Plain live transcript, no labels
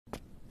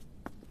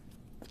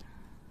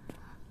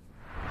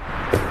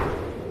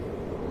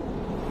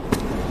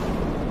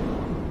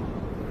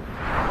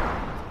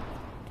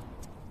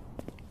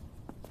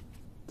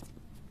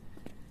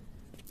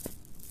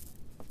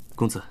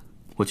公子，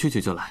我去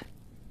就来。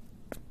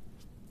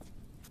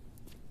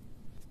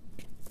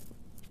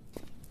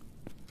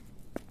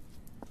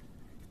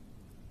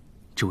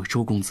这位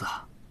周公子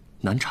啊，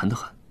难缠得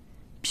很，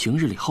平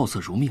日里好色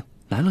如命，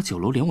来了酒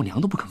楼连我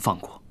娘都不肯放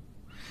过。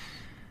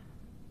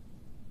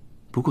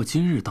不过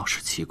今日倒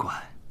是奇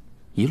怪，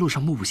一路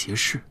上目不斜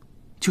视，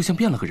就像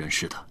变了个人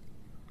似的。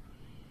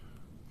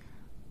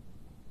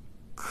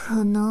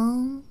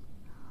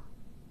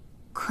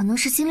可能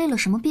是经历了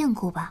什么变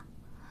故吧。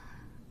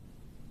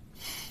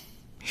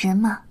人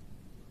嘛，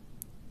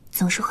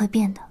总是会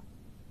变的。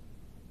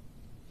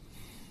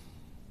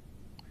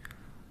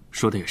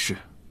说的也是。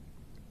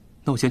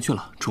那我先去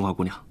了，春花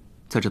姑娘，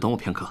在这等我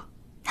片刻。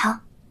好。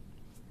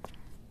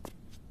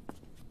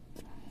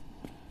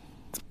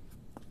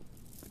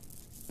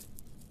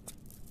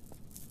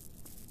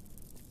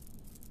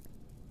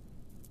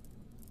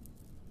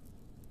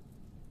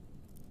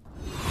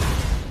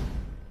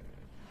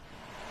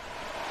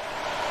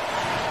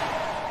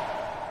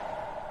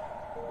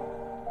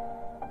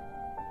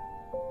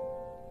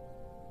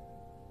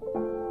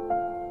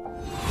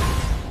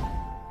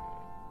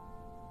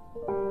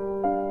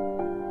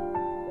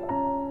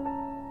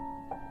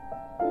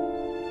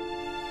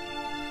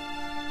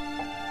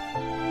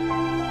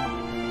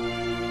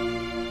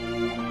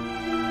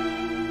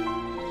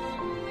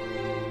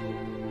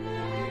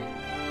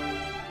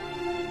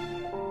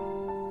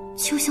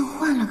就像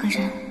换了个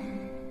人，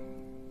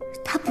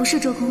他不是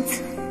周公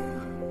子，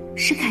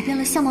是改变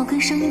了相貌跟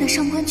声音的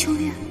上官秋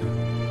月。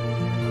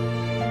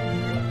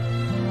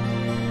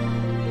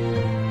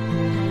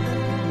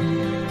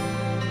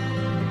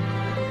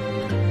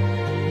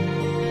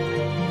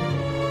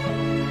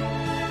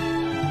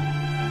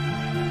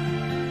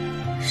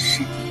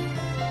是你，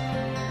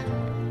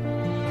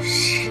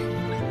是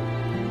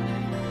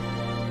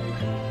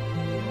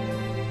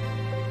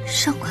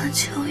上官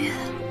秋月。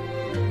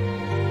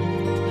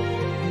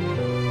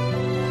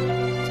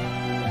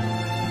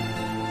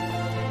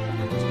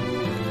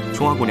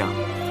春花姑娘，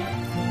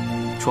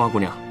春花姑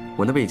娘，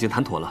我那边已经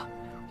谈妥了，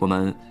我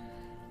们。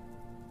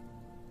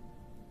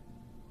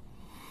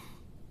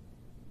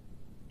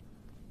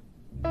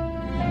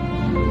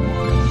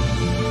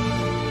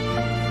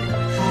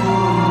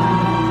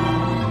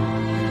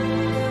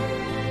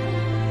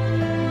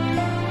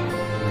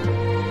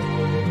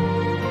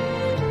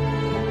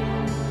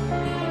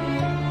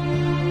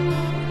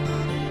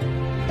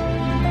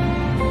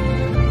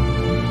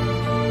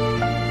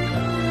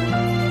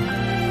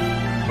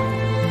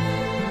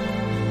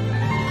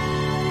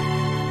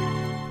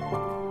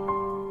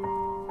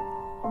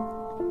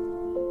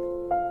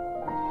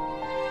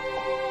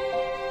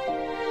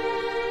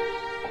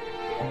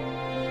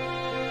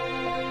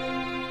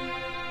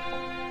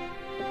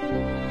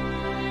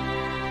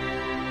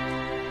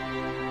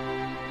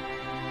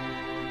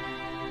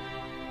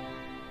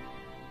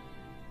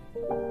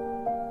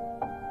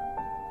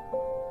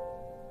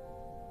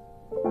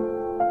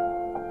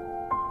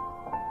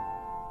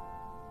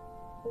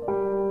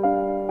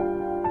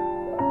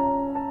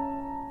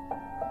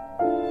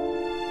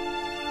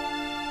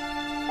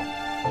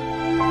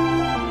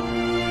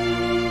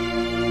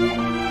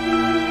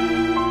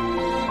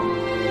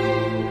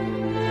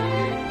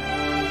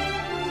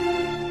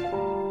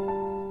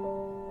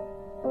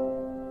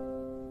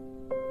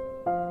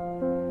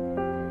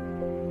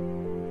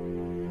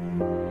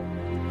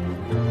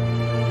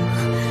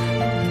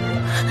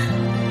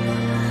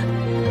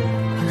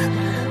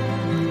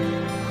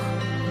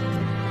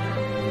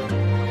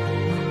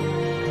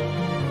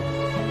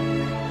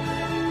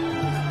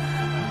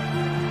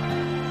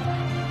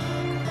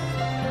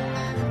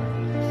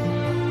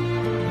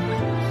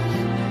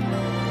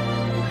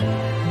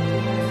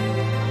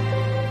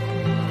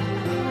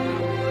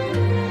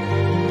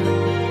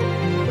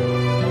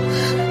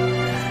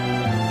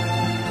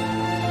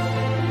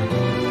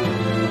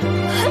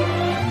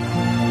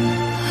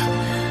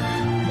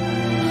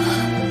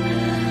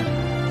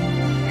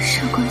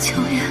秋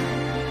月，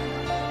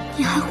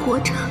你还活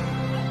着？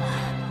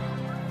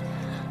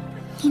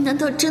你难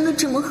道真的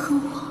这么恨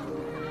我？